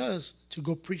calling us to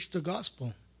go preach the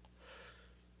gospel.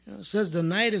 It says, "The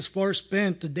night is far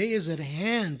spent, the day is at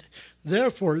hand.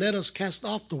 Therefore, let us cast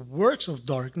off the works of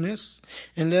darkness,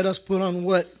 and let us put on"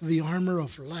 what? "The armor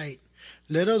of light.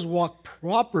 Let us walk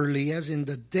properly as in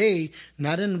the day,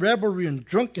 not in revelry and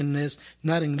drunkenness,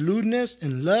 not in lewdness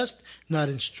and lust, not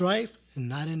in strife, and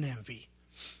not in envy."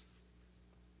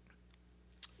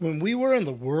 When we were in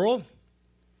the world,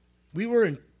 we were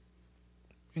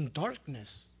in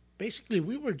darkness. Basically,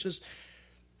 we were just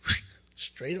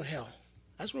straight to hell.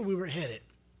 That's where we were headed.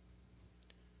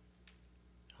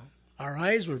 Our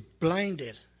eyes were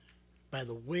blinded by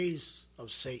the ways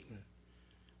of Satan.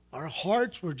 Our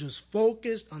hearts were just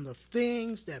focused on the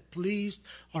things that pleased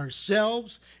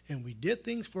ourselves, and we did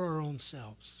things for our own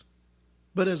selves.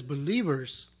 But as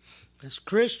believers, as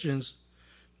Christians,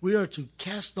 we are to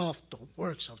cast off the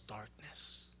works of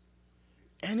darkness.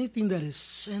 Anything that is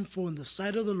sinful in the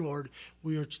sight of the Lord,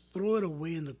 we are to throw it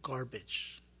away in the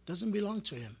garbage. It doesn't belong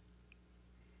to Him.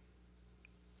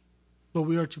 But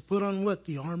we are to put on what?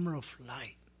 The armor of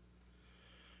light.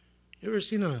 You ever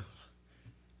seen a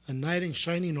knight in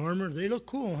shining armor? They look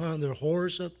cool, huh? Their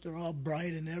horse up, they're all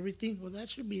bright and everything. Well, that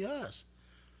should be us.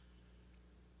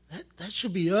 That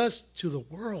should be us to the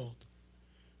world.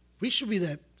 We should be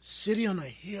that city on a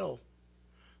hill,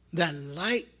 that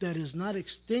light that is not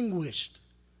extinguished.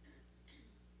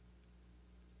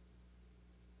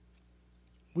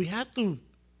 We have to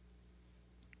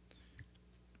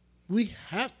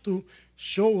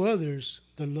show others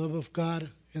the love of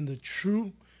God and the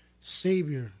true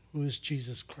Savior, who is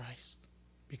Jesus Christ,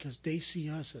 because they see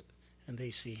us and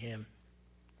they see Him.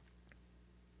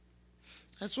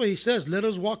 That's why He says, "Let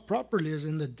us walk properly as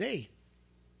in the day."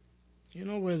 You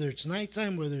know, whether it's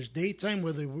nighttime, whether it's daytime,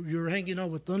 whether you're hanging out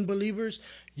with unbelievers,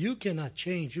 you cannot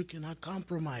change. You cannot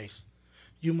compromise.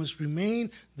 You must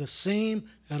remain the same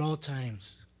at all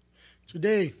times.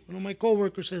 Today, one of my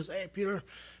coworkers says, "Hey, Peter,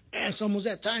 it's almost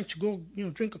that time to go,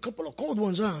 drink a couple of cold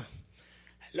ones, huh?"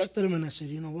 I looked at him and I said,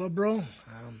 "You know what, bro?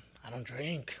 I don't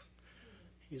drink."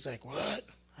 He's like, "What?"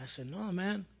 I said, "No,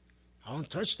 man, I don't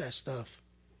touch that stuff."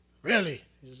 "Really?"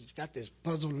 He's got this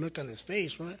puzzled look on his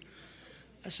face, right?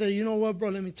 I said, "You know what, bro?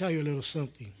 Let me tell you a little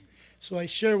something." So I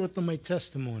share with them my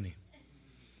testimony.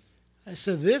 I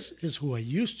said, "This is who I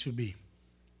used to be.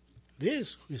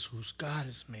 This is who God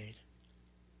has made.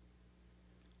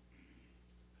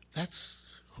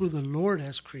 That's who the Lord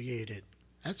has created."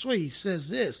 That's why He says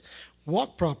this: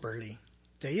 walk properly,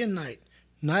 day and night,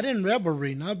 not in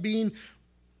revelry, not being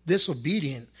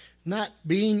disobedient, not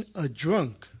being a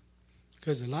drunk.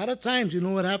 Because a lot of times, you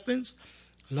know what happens?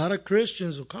 A lot of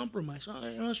Christians will compromise.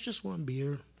 "Oh, it's just one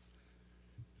beer.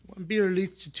 One beer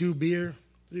leads to 2 beer.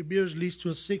 3 beers leads to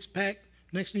a 6-pack.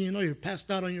 Next thing you know, you're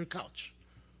passed out on your couch."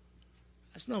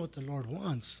 That's not what the Lord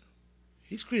wants.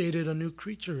 He's created a new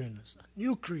creature in us, a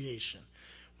new creation.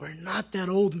 We're not that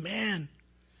old man.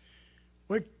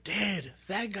 We're dead.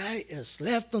 That guy is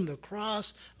left on the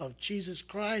cross of Jesus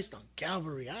Christ on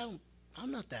Calvary.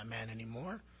 I'm not that man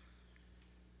anymore.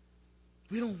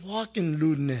 We don't walk in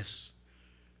lewdness.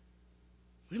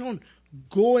 We don't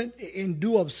go and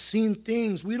do obscene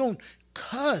things. We don't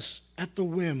cuss at the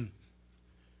whim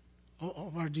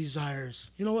of our desires.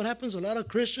 You know what happens? A lot of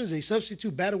Christians, they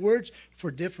substitute bad words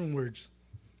for different words.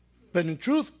 But in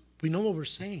truth, we know what we're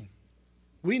saying.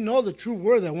 We know the true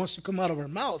word that wants to come out of our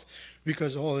mouth,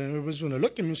 because everybody's going to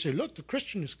look at me and say, "Look, the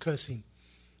Christian is cussing."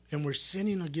 And we're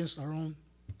sinning against our own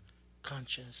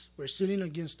conscience. We're sinning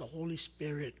against the Holy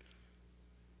Spirit.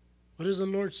 What does the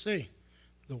Lord say?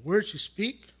 The words you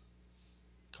speak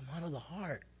come out of the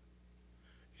heart.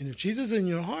 And if Jesus is in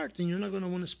your heart, then you're not going to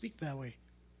want to speak that way.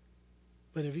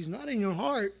 But if he's not in your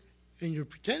heart and you're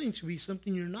pretending to be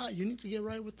something you're not, you need to get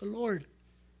right with the Lord.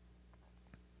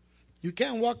 You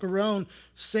can't walk around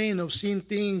saying obscene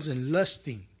things and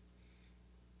lusting.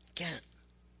 Can't.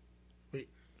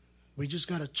 We just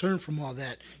got to turn from all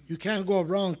that. You can't go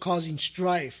around causing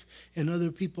strife in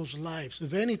other people's lives.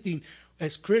 If anything,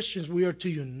 as Christians, we are to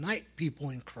unite people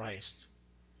in Christ,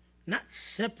 not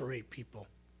separate people.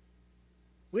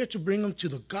 We are to bring them to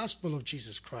the gospel of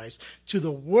Jesus Christ, to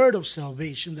the word of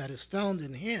salvation that is found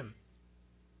in him.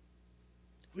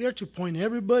 We are to point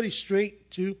everybody straight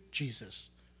to Jesus.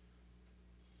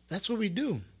 That's what we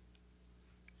do.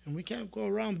 And we can't go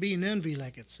around being envy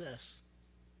like it says.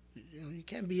 You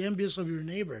can't be envious of your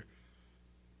neighbor.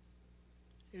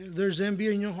 If there's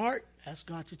envy in your heart, ask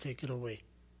God to take it away.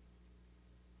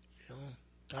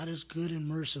 God is good and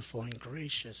merciful and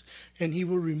gracious, and he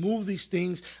will remove these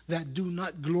things that do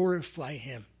not glorify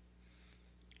him.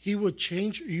 He will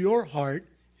change your heart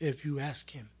if you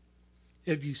ask him,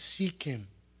 if you seek him,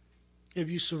 if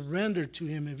you surrender to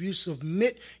him, if you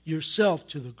submit yourself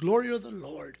to the glory of the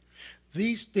Lord.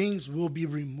 These things will be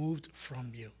removed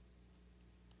from you.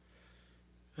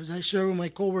 As I shared with my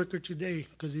coworker today,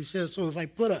 because he says, so if I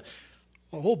put a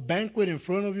whole banquet in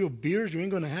front of you of beers, you ain't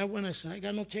going to have one. I said, I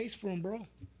got no taste for them, bro.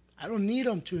 I don't need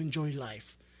them to enjoy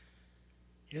life.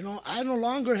 I no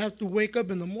longer have to wake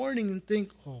up in the morning and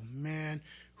think, oh man,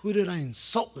 who did I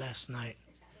insult last night?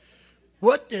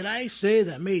 What did I say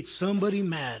that made somebody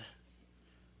mad?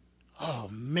 Oh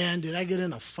man, did I get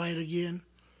in a fight again?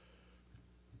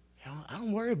 I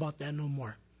don't worry about that no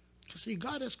more. Because see,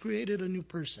 God has created a new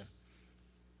person.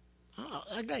 Oh,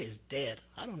 that guy is dead.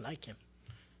 I don't like him.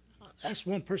 That's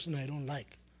one person I don't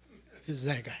like, is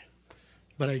that guy.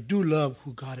 But I do love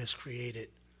who God has created.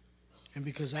 And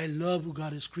because I love who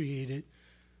God has created,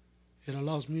 it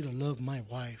allows me to love my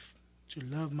wife, to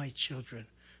love my children,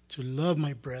 to love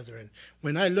my brethren.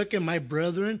 When I look at my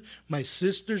brethren, my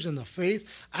sisters in the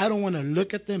faith, I don't want to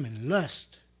look at them in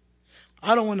lust.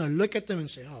 I don't want to look at them and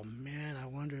say, oh man, I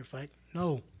wonder if I...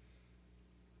 No.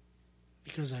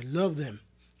 Because I love them.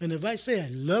 And if I say I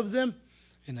love them,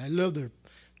 and I love their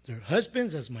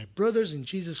husbands as my brothers in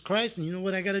Jesus Christ, and you know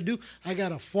what I got to do? I got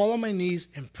to fall on my knees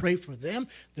and pray for them,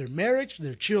 their marriage,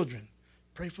 their children.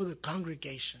 Pray for the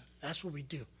congregation. That's what we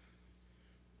do.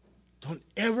 Don't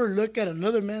ever look at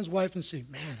another man's wife and say,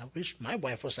 man, I wish my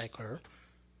wife was like her.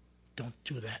 Don't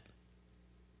do that.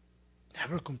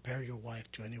 Never compare your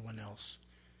wife to anyone else.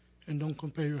 And don't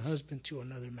compare your husband to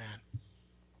another man.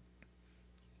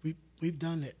 We've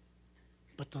done it.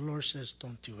 But the Lord says,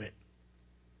 don't do it.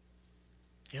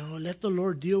 Let the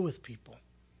Lord deal with people.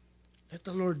 Let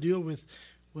the Lord deal with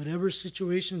whatever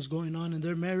situation is going on in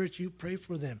their marriage. You pray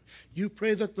for them. You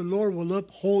pray that the Lord will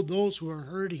uphold those who are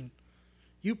hurting.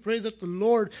 You pray that the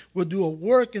Lord will do a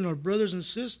work in our brothers and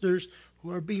sisters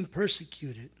who are being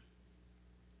persecuted.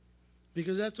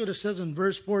 Because that's what it says in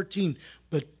verse 14.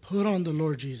 But put on the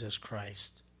Lord Jesus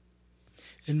Christ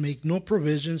and make no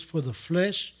provisions for the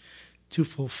flesh to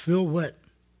fulfill what?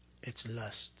 Its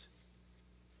lust.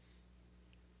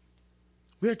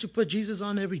 We are to put Jesus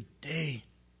on every day.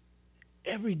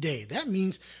 Every day. That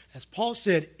means, as Paul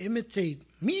said, imitate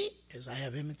me as I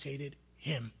have imitated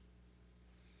him.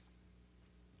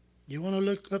 You want to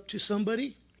look up to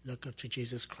somebody? Look up to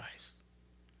Jesus Christ.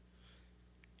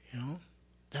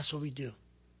 That's what we do.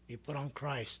 We put on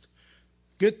Christ.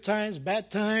 Good times,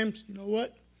 bad times, you know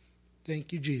what?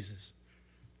 Thank you, Jesus.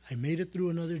 I made it through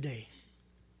another day.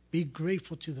 Be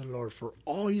grateful to the Lord for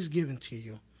all he's given to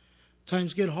you.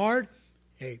 Times get hard,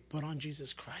 hey, put on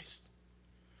Jesus Christ.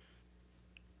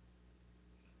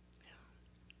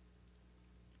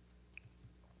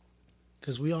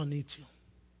 Because we all need to.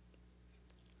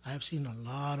 I have seen a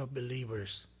lot of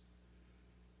believers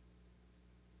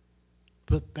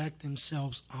put back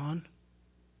themselves on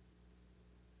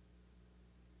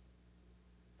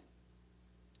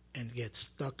and get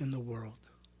stuck in the world.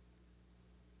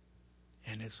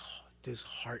 And it's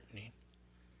disheartening.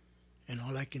 And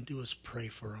all I can do is pray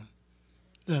for them,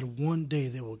 that one day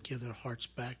they will give their hearts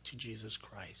back to Jesus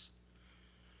Christ.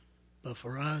 But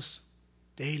for us,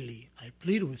 daily, I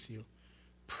plead with you,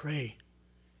 pray.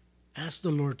 Ask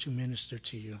the Lord to minister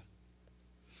to you.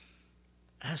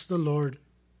 Ask the Lord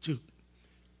to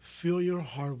fill your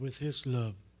heart with his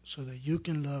love so that you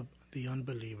can love the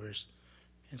unbelievers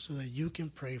and so that you can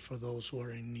pray for those who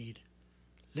are in need.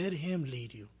 Let him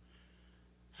lead you.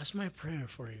 That's my prayer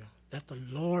for you, that the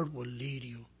Lord will lead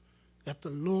you, that the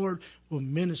Lord will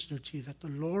minister to you, that the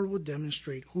Lord will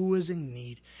demonstrate who is in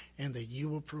need, and that you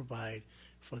will provide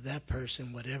for that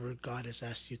person whatever God has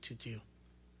asked you to do.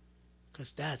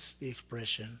 Because that's the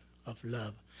expression of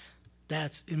love.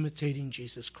 That's imitating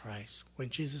Jesus Christ. When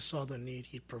Jesus saw the need,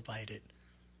 he provided.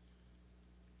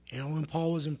 You know, when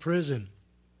Paul was in prison,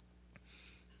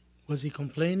 was he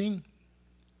complaining?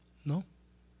 No.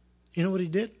 You know what he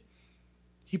did?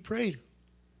 He prayed.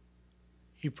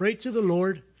 He prayed to the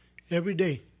Lord every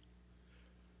day.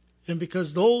 And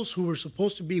because those who were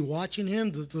supposed to be watching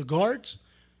him, the guards,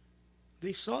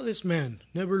 they saw this man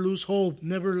never lose hope,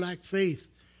 never lack faith.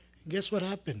 And guess what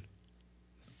happened?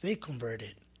 They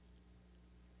converted.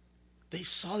 They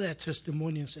saw that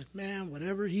testimony and said, man,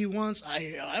 whatever he wants,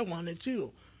 I want it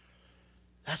too.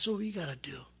 That's what we got to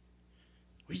do.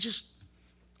 We just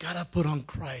got to put on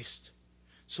Christ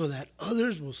so that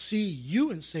others will see you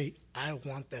and say, I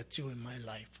want that too in my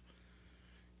life.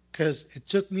 Because it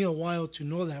took me a while to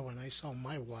know that when I saw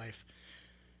my wife.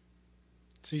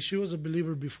 See, she was a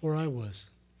believer before I was.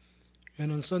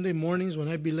 And on Sunday mornings when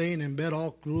I'd be laying in bed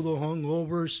all crudo,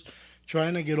 hungover,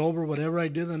 trying to get over whatever I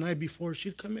did the night before,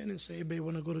 she'd come in and say, hey, babe,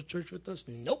 want to go to church with us?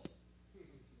 Nope.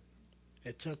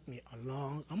 It took me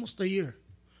almost a year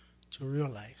to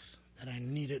realize that I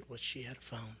needed what she had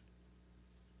found.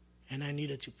 And I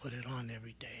needed to put it on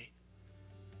every day.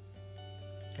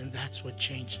 And that's what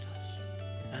changed us.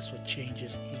 That's what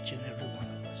changes each and every one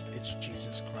of us. It's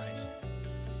Jesus Christ.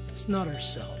 It's not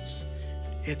ourselves.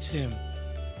 It's him.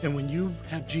 And when you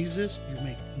have Jesus, you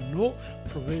make no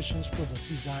provisions for the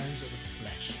desires of the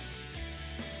flesh.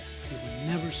 You will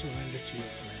never surrender to your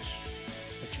flesh.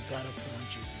 But you got to put on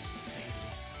Jesus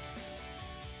daily.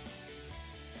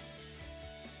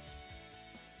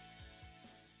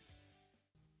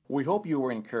 We hope you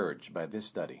were encouraged by this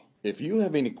study. If you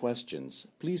have any questions,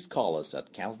 please call us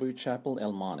at Calvary Chapel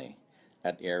El Monte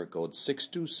at area code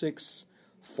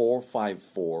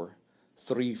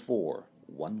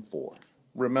 626-454-3414.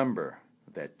 Remember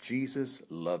that Jesus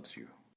loves you.